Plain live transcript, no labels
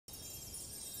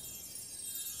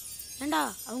ஏண்டா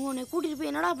அவங்க உன்னை கூட்டிட்டு போய்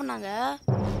என்னடா பண்ணாங்க?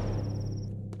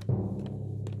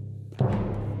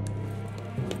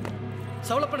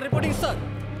 சவலப்பன் ரிப்போர்ட்டிங் சார்.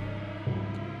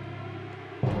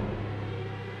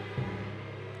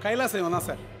 கைலாசம் இவன் தான்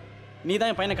சார். நீ தான்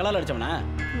என் பையனை கல்லால் அடிச்சவனா?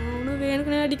 அவனும்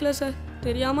வேணுக்குனே அடிக்கல சார்,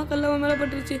 தெரியாம கல்ல அவன் மேலே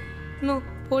பட்டுருச்சு. இன்னும்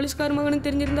போலீஸ்கார மகனுக்கு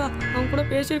தெரிஞ்சிருந்தா அவன் கூட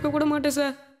பேசியிருக்க கூட மாட்டேன்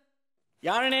சார்.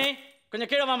 யாழனே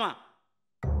கொஞ்சம் கீழே வாமா.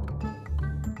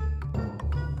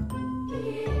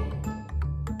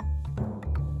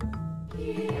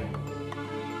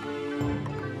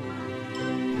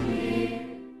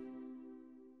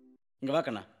 இங்க வா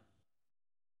கண்ணா.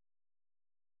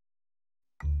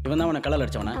 இவன் தான் உன்னை கல்லால்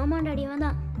அடிச்சவனா? ஆமா டாடி, இவன்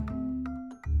தான்.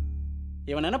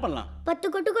 இவன் என்ன பண்ணலாம்?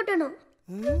 10 கொட்டு கொட்டணும்.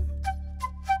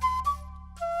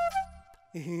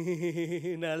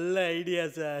 நல்ல ஐடியா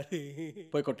சார்.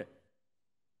 போய் கொட்டு.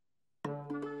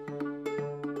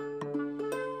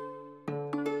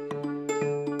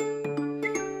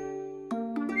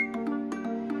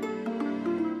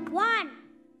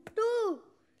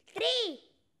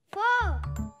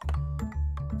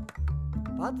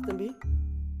 பார்த்து தம்பி,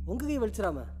 உங்க கை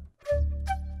வலிச்சிராம.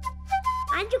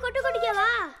 5 கொட்டு கொட்டிக்கவா?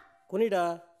 கொனிடா,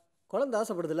 குழந்தை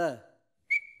ஆசைப்படுதுல.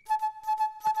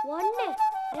 1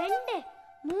 2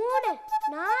 3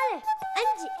 4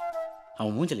 5.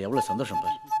 அவன் மூஞ்சல் எவ்வளவு சந்தோஷம்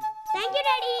பாரு. Thank you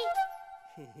daddy.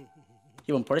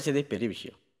 இவன் பிழைச்சதே பெரிய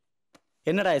விஷயம்.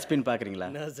 என்னடா எஸ்பின்னு பாக்குறீங்களா?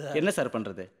 என்ன சார்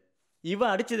பண்றது?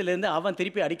 இவன் அடிச்சதுல இருந்து அவன்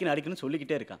திருப்பி அடிக்கணும்னு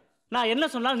சொல்லிக்கிட்டே இருக்கான். நான் என்ன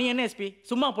சொன்னாலும் நீ என்ன எஸ்பி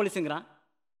சும்மா போலீஸுங்கிறான்.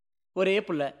 ஒரே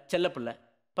புள்ள, செல்ல புள்ள,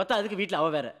 பார்த்தா அதுக்கு வீட்டில் அவ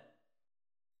வேற.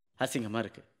 அசிங்கமா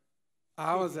இருக்கு.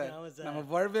 ஆமா சார், நம்ம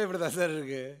பொழப்பே இப்படிதான் சார்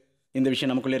இருக்கு. இந்த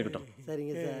விஷயம் நமக்குள்ளே இருக்கட்டும்.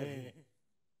 சரிங்க சார்.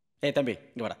 ஏய் தம்பி,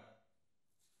 இங்க வாடா.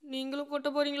 நீங்களும் கொட்ட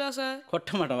போறீங்களா சார்?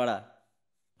 கொட்ட மாட்டான், வாடா.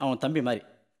 அவன் தம்பி மாதிரி.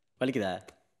 வலிக்குதா?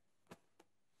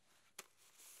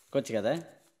 கோச்சிக்காத.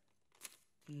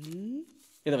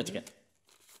 இதை வச்சுக்க.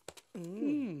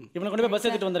 இவனை கொண்டு போய் பஸ்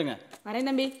எடுத்துட்டு வந்துருங்க. வரேன்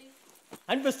தம்பி.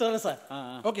 அனுப்பிச்சு வரேன் சார்.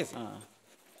 Okay sir.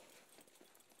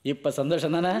 இப்போ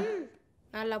சந்தோஷம் தானே?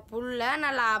 நல்ல புள்ள,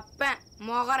 நல்ல அப்பன்,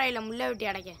 மொகரையில் முள்ள வெட்டி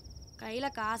அடைக்க.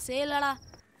 கையில் காசே இல்லடா.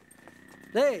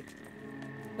 டேய்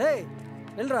டேய்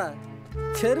இல்லடா,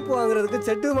 செருப்பு வாங்குறதுக்கு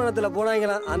செட்டு விமானத்தில்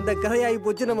போனாங்களாம். அந்த கதையாகி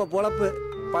போச்சு நம்ம பொழப்பு.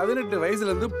 18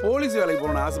 வயசுலேருந்து போலீஸ் வேலைக்கு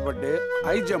போகணும்னு ஆசைப்பட்டு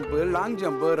high jump, long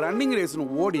jump, running ரேஸ்னு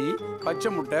ஓடி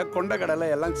பச்சை முட்டை, கொண்டக்கடலை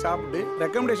எல்லாம் சாப்பிட்டு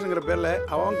ரெக்கமெண்டேஷனுங்கிற பேரில்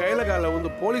அவன் கையில் காலில்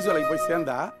வந்து போலீஸ் வேலைக்கு போய்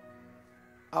சேர்ந்தா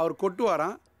அவர் கொட்டு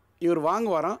வாரான், இவர் வாங்க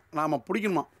வாரான், நாம்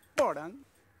பிடிக்கணுமா? போடாங்க.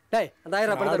 டேய் அந்த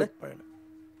 1000 படத்தை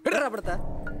எடுறா, படத்தை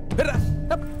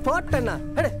போட்டேண்ணா.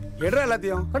 எடுறா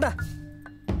எல்லாத்தையும். போட்டா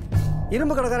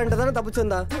இரும்பு கடைக்காரன்ட்ட தானே தப்பிச்சு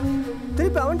வந்தான்.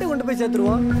 திருப்பி அவன்கிட்ட கொண்டு போய்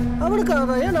சேர்த்துருவோம். அவனுக்கு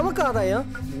ஆதாயம், நமக்கு ஆதாயம்.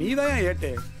 நீ தான்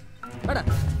ஏட்டு.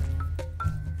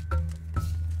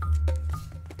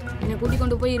 என்னை கூட்டி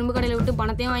கொண்டு போய் இரும்பு கடையில் விட்டு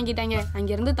பணத்தையும் வாங்கிட்டாங்க.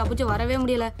 அங்கேருந்து தப்பிச்சு வரவே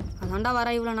முடியல. அதான்டா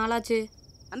வர இவ்வளோ நாளாச்சு.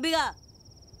 அம்பிகா,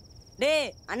 டே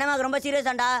அண்ணமாக்கு ரொம்ப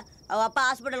சீரியஸாண்டா. அவள் அப்பா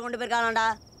ஹாஸ்பிட்டல் கொண்டு போயிருக்காங்களாண்டா.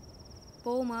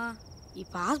 போமா,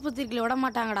 இப்போ ஆஸ்பத்திரிக்குள்ள விட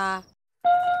மாட்டாங்கடா.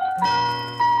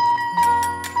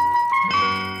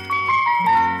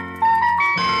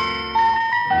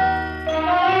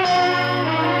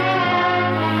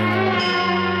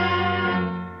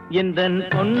 எந்தன்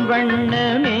பொன்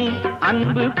வண்ணமே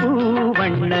அன்பு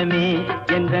பூவண்ணமே,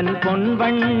 எந்தன் பொன்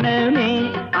வண்ணமே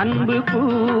அன்பு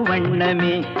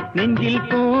பூவண்ணமே, நெஞ்சில்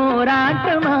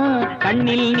போராட்டமா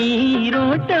கண்ணில்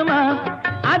நீரோட்டமா,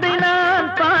 அதை நான்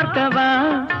பார்க்கவா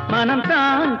மனம்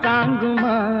தான்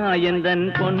தாங்குமா, எந்தன்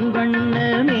பொன்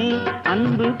வண்ணமே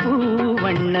அன்பு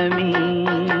பூவண்ணமே.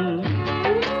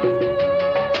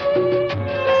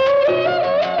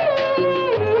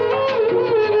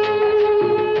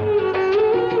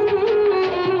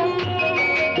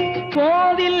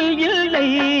 கோவில் இல்லை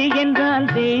என்றால்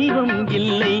தெய்வம்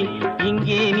இல்லை,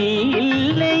 இங்கே நீ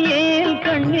இல்லையே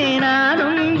கண்ணே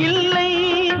நானும் இல்லை,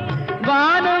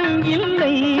 வானம்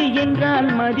இல்லை என்றால்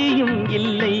மதியும்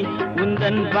இல்லை,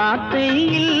 உந்தன் வார்த்தை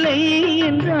இல்லை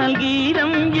என்றால்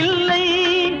கீதம் இல்லை,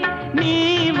 நீ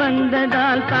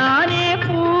வந்ததால் தானே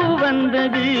பூ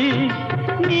வந்தது,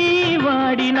 நீ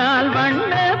வாடினால்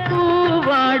வண்ண பூ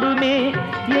வாடுமே,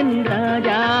 என்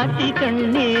ராஜாத்தி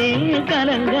கண்ணே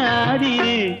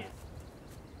கலங்காதிரு.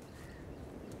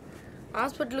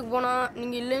 ஹாஸ்பிட்டலுக்கு போனா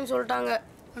நீங்க இல்லைன்னு சொல்லிட்டாங்க.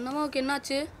 அண்ணம்மாவுக்கு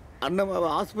என்னாச்சு? அண்ணம்மாவை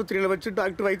ஆஸ்பத்திரியில் வச்சு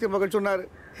டாக்டர் வைத்தியம் பார்க்க சொன்னார்.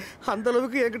 அந்த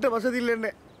அளவுக்கு என்கிட்ட வசதி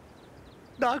இல்லைன்னு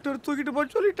டாக்டர் தூக்கிட்டு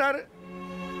போய் சொல்லிட்டாரு.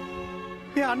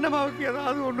 என் அண்ணம்மாவுக்கு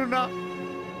ஏதாவது ஒன்றுனா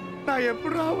நான்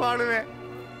எப்படிடா வாழுவேன்?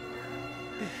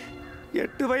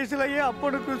 8 வயசுலயே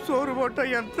அப்பனுக்கு சோறு போட்ட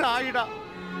என் தாயிடா.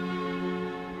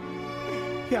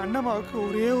 என் அண்ணம்மாவுக்கு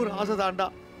ஒரே ஒரு ஆசை தாண்டா,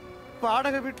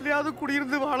 வாடகை வீட்லயாவது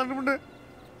குடியிருந்து வாழணும்னு.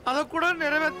 அதை கூட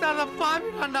நிறைவேற்றாத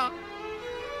பாவிடாண்டா.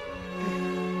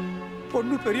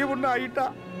 பொண்ணு பெரிய பொண்ணு ஆயிட்டா,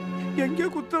 எங்கேயோ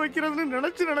குத்த வைக்கிறதுன்னு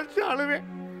நினைச்சு அழுவேன்.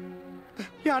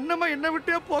 என் அண்ணம்மா என்ன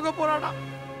விட்டே போக போறானா.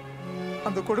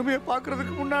 அந்த கொடுமையை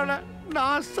பார்க்கறதுக்கு முன்னால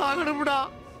நான் சாகணும்டா.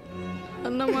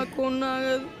 அண்ணம்மாக்கு ஒன்றும்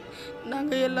ஆகாது,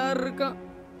 நாங்கள் எல்லாரும் இருக்கோம்.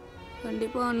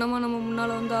 கண்டிப்பாக அண்ணம்மா நம்ம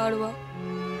முன்னால் வந்து ஆடுவா.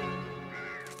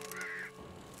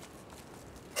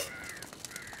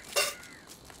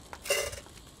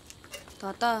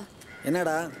 தாத்தா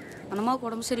என்னடா அண்ணம்மாவுக்கு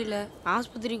உடம்பு சரியில்லை,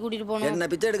 ஆஸ்பத்திரி கூட்டிட்டு போனோம். என்ன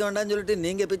பிச்சை எடுக்க வேண்டாம்னு சொல்லிட்டு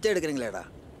நீங்க பிச்சை எடுக்கிறீங்களேடா.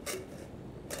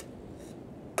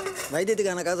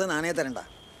 வைத்தியத்துக்கான காசை நானே தரேன்டா.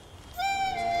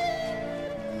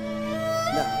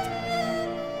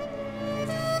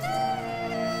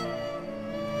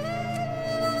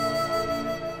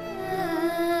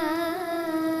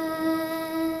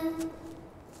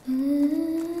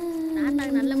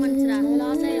 நல்ல மனுஷரா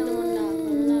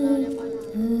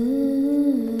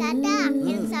தாத்தா,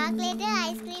 எனக்கு சாக்லேட்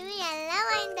ஐஸ்கிரீம் எல்லாம்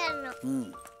வாங்கி தரணும்.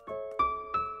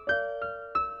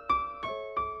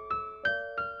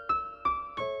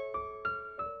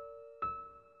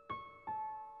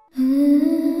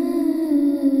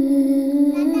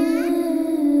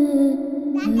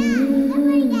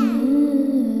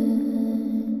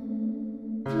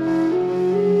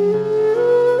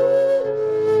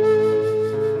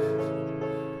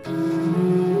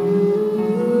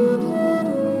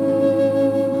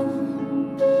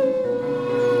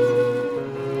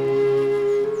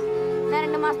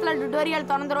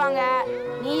 திறந்துருவாங்க.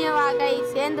 நீயும் வாகை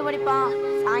சேர்ந்து படிப்பான்.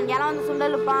 சாயங்காலம் வந்து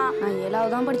சுண்டலுப்பான். நான்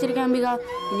 7வது தான் படிச்சிருக்கேன் அம்பிகா.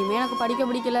 இனிமே எனக்கு படிக்க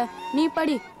பிடிக்கல. நீ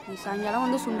படி. நீ சாயங்காலம்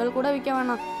வந்து சுண்டல் கூட விற்க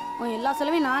வேணாம். உன் எல்லா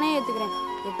செலவையும் நானே ஏற்றுக்கிறேன்.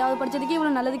 8வது படிச்சதுக்கே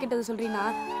இவ்வளோ நல்லது கெட்டது சொல்றீங்கன்னா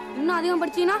இன்னும் அதிகம்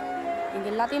படிச்சீங்கன்னா எங்க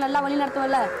எல்லாத்தையும் நல்லா வழி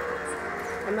நடத்துவல்ல.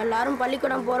 நம்ம எல்லாரும்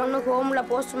பள்ளிக்கூடம் போறோம்னு ஹோம்ல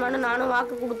போஸ்ட்மேன் நானும்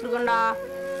வாக்கு கொடுத்துருக்கேன்டா.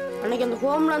 அன்னைக்கு அந்த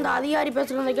ஹோம்ல அந்த அதிகாரி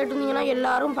பேசுறத கேட்டிருந்தீங்கன்னா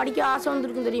எல்லாரும் படிக்க ஆசை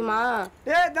வந்திருக்கும் தெரியுமா?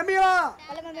 ஏய் தம்பியா,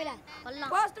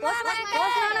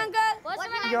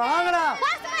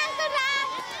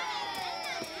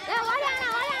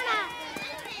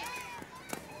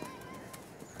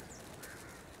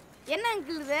 என்ன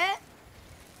அங்கிள் இது?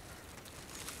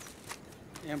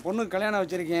 என் பொண்ணுக்கு கல்யாணம்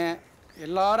வச்சிருக்கேன்.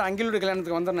 எல்லாரும் அங்கிளுடைய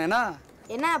கல்யாணத்துக்கு வந்துடனேன்னா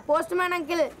என்ன போஸ்ட்மேன்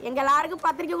அங்கிள் எங்க எல்லாருக்கும்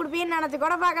பத்திரிக்கை கொடுப்பீன்னு நினைச்சு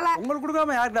கூட பார்க்கல. உங்களுக்கு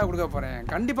கொடுக்காம யாருக்கிட்ட கொடுக்க போறேன்?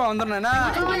 கண்டிப்பா வந்துடனேன்னா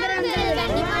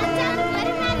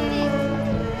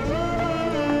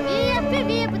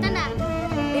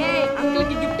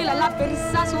அங்கிளுக்கு கிஃப்ட் எல்லாம்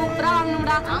பெருசா சூப்பரா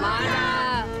வாங்கணும்டா.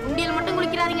 உண்டியல் மட்டும்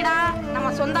குளிக்கிறாதீங்கடா,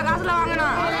 நம்ம சொந்த காசுல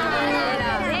வாங்கணும்.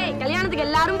 ஏய் கல்யாணத்துக்கு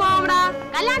எல்லாரும் போவோம்டா.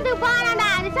 கல்யாணத்துக்கு போகலாம்டா,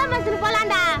 ரிசர்வேஷன்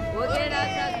போலாம்டா. ஓகேடா.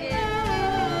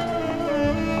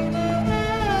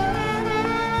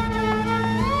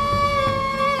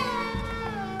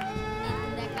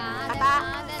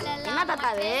 என்ன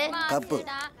தாத்தாது கப்பு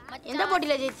எந்த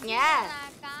போட்டியில ஜெயிச்சீங்க?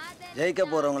 ஜெயிக்க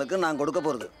போறவங்களுக்கு நான் கொடுக்க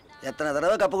போறது. எத்தனை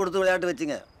தடவை கப்பு கொடுத்து விளையாட்டு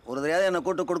வச்சிங்க, ஒரு தடவை என்னை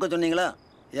கூட்டு கொடுக்க சொன்னீங்களா?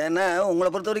 ஏன்னா உங்களை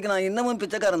பொறுத்த வரைக்கும் நான் இன்னமும்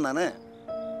பிச்சைக்காரன் தானே.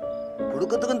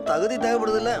 கொடுக்கறதுக்கும் தகுதி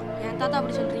தேவைப்படுது இல்ல? ஏன் தாத்தா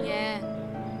அப்படி சொல்றீங்க?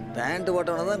 பேண்ட்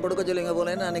போட்டவனை தான் கொடுக்க சொல்லிங்க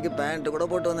போலேன்னு அன்னைக்கு பேண்ட் கூட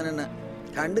போட்டு வந்தேன். என்ன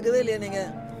கண்டுக்கவே இல்லையா நீங்க?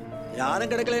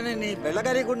 யாரும் கிடைக்கலன்னு நீ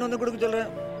வெள்ளைக்காரியை கொண்டு வந்து கொடுக்க சொல்ற.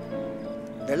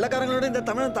 வெள்ளைக்காரங்களோட இந்த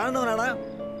தமிழன் தாண்டவனாடா.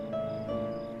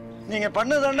 நீங்க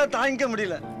பண்ணதாண்டா தாங்கிக்க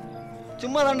முடியல,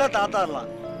 சும்மா தாண்டா தாத்தாரலாம்.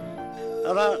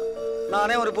 அதான்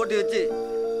நானே ஒரு போட்டி வச்சு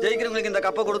ஜெயிக்கிறவங்களுக்கு இந்த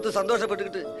கப்பை கொடுத்து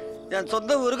சந்தோஷப்பட்டுக்கிட்டு என்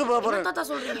சொந்த ஊருக்கு போறேன். தாத்தா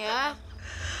சொல்றீங்க?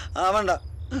 ஆமாண்டா,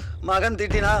 மகன்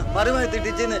திட்டினா மருமகன்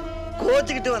திட்டிச்சுன்னு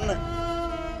கோச்சிக்கிட்டு வந்தேன்.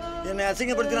 என்னை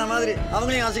அசிங்கப்படுத்தின மாதிரி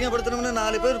அவங்களையும் அசிங்கப்படுத்தணும்னு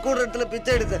 4 பேர் கூட இடத்துல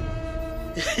பிச்சை எடுத்தேன்.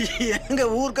 எங்க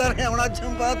ஊர்க்காரன்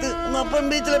அவனாச்சும் பார்த்து உங்க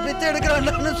அப்பன் பீச்சில் பிச்சை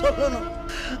எடுக்கிறான்டான்னு சொல்லணும்.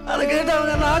 அதை கேட்டு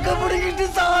அவங்க நாக்க பிடிக்கிட்டு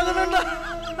சாகணும்டா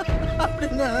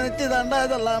அப்படின்னு நினைச்சுதாண்டா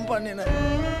இதெல்லாம் பண்ணினேன்.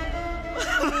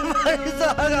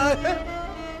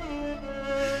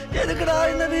 எதுக்குடா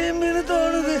இந்த வீம்புன்னு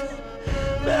தோணுது.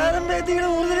 பேரம் பேத்திக்கிட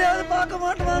உறுதியாவது பார்க்க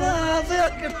மாட்டோமான்னு ஆசையா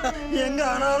இருக்கா. எங்க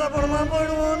அனாத படமா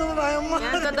போயிடுவோன்னு பயமா.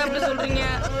 தாத்தா அப்படி சொல்றீங்க?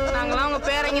 நாங்களாம் உங்க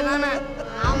பேரங்க தானே.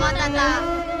 ஆமா தாத்தா.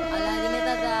 அல்லாதீங்க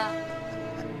தாத்தா.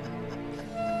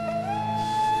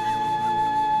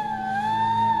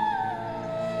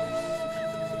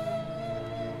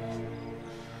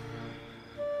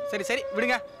 சரி சரி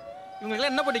விடுங்க.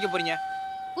 இவங்களுக்கெல்லாம் என்ன படிக்க போறீங்க?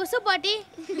 குசு போட்டி.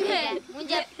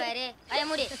 மூஞ்ச பாரு, அய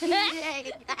மூடி.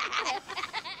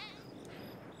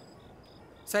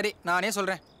 சரி நானே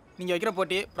சொல்றேன். நீங்க வைக்கிற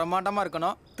போட்டி பிரம்மாண்டமா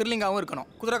இருக்கணும், த்ரில்லிங்காவும் இருக்கணும்.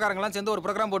 குதிரைக்காரங்களாம் சேர்ந்து ஒரு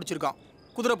ப்ரோக்ராம் போட்டு வச்சிருக்கோம்,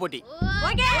 குதிரை போட்டி.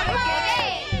 ஓகே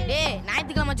டேய்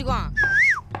ஞாயிற்றுக்கிழமை வச்சுக்கோ.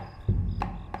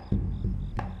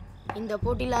 இந்த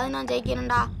போட்டியில நான்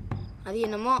ஜெயிக்கிறேன்டா. அது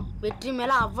என்னமோ வெற்றி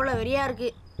மேல அவ்வளோ வெறியா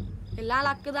இருக்கு. எல்லாம்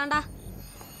லக்கு தான்டா.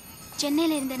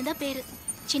 சென்னையில இருந்தேன்னு தான் பேரு.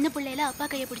 சின்ன பிள்ளையில அப்பா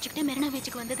கையை பிடிச்சிக்கிட்டு மெரினா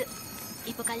பீச்சுக்கு வந்தது.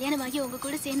 இப்போ கல்யாணமாகி உங்க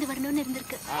கூட சேர்ந்து வரணும்னு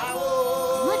இருந்திருக்கு.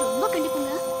 அம்மா ரொம்ப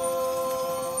கண்டிப்புங்க.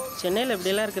 சென்னையில்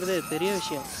இப்படியெல்லாம் இருக்கிறது பெரிய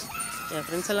விஷயம். என்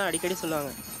ஃப்ரெண்ட்ஸ் எல்லாம் அடிக்கடி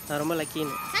சொல்லுவாங்க நான் ரொம்ப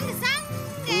லக்கின்னு.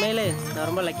 உண்மையிலே நான்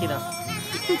ரொம்ப லக்கி தான்.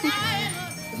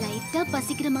 லைட்டா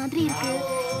பசிக்கிற மாதிரி இருக்கு.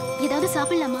 ஏதாவது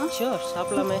சாப்பிடலாமா? ஷூர்,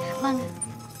 சாப்பிடலாமே. வாங்க.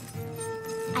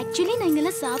 ஆக்சுவலி நான்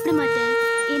இங்கெல்லாம் சாப்பிட மாட்டேன்.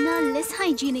 ஏன்னா லெஸ்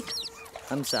ஹைஜீனிக்.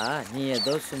 ஹம்சா, நீ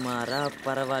ஏதோ சுமாரா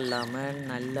பரவாயில்லாம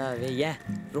நல்லாவே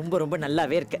ரொம்ப ரொம்ப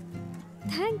நல்லாவே இருக்க.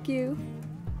 தேங்க்யூ.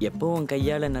 எப்போ உன்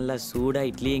கையால நல்லா சூடா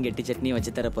இட்லியும் கெட்டி சட்னியும்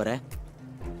வச்சு தர போற?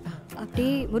 அப்படி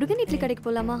முருகன் இட்லி கடைக்கு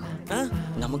போலாமா?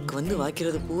 நமக்கு வந்து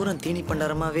வாக்கிறது பூரா தீனி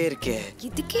பண்டாரமாவே இருக்கே.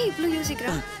 இதுக்கே இவ்ளோ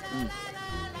யோசிக்கிறா?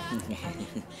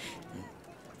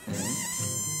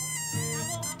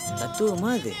 தத்துவமா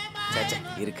அது? சாச்சா,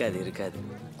 இருக்காது இருக்காது.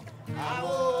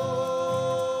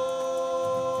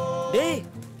 டேய்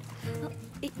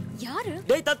யாரு?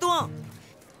 டேய் தத்துவம்.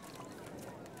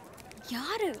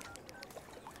 யாரு?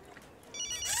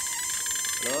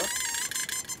 ஹலோ.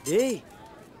 டேய்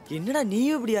என்னடா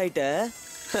நீயும் இப்படி ஆயிட்ட?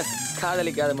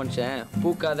 காதலிக்காத மனுஷன்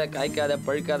பூக்காத காய்க்காத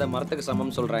பழுக்காத மரத்துக்கு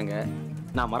சமம் சொல்றாங்க.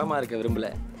 நான் மரமா இருக்க விரும்பல.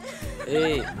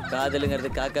 ஏய், காதலுங்கிறது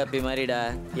காக்காப்பி மாதிரிடா.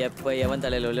 எப்ப எவன்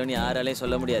தலையில விழுன்னு யாராலையும்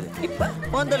சொல்ல முடியாது. இப்ப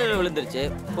உன் தலையில விழுந்துருச்சு.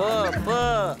 போ போ.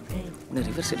 இந்த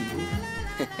ரிவர்ஸ்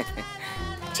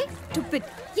சி ஸ்டூபிட்.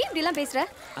 ஏன் இப்படி எல்லாம் பேசுற?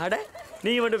 அட,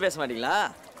 நீங்க மட்டும் பேச மாட்டீங்களா?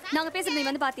 நாங்க பேசுறது நீ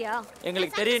வந்து பாத்தியா?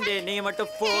 எங்களுக்கு தெரியும்டி, நீங்க மட்டும்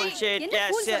ஃபுல் ஷேட்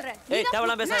கேஷ். ஏய்,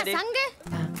 தேவலாம் பேசாதடி. சங்கு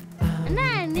அண்ணா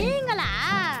நீங்களா?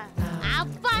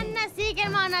 அப்பா அண்ணா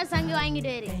சீக்கிரமா அண்ணா சங்கு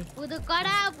வாங்கிட்டு வரு. புது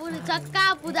கொடா, புது சொக்கா,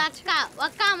 புது அக்கா,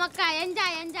 ஒக்கா மக்கா,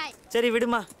 என்ஜாய் என்ஜாய். சரி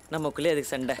விடுமா, நமக்குள்ளே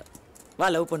அதுக்கு சண்டை. வா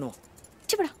லவ் பண்ணுவோம்.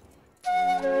 சிப்படா.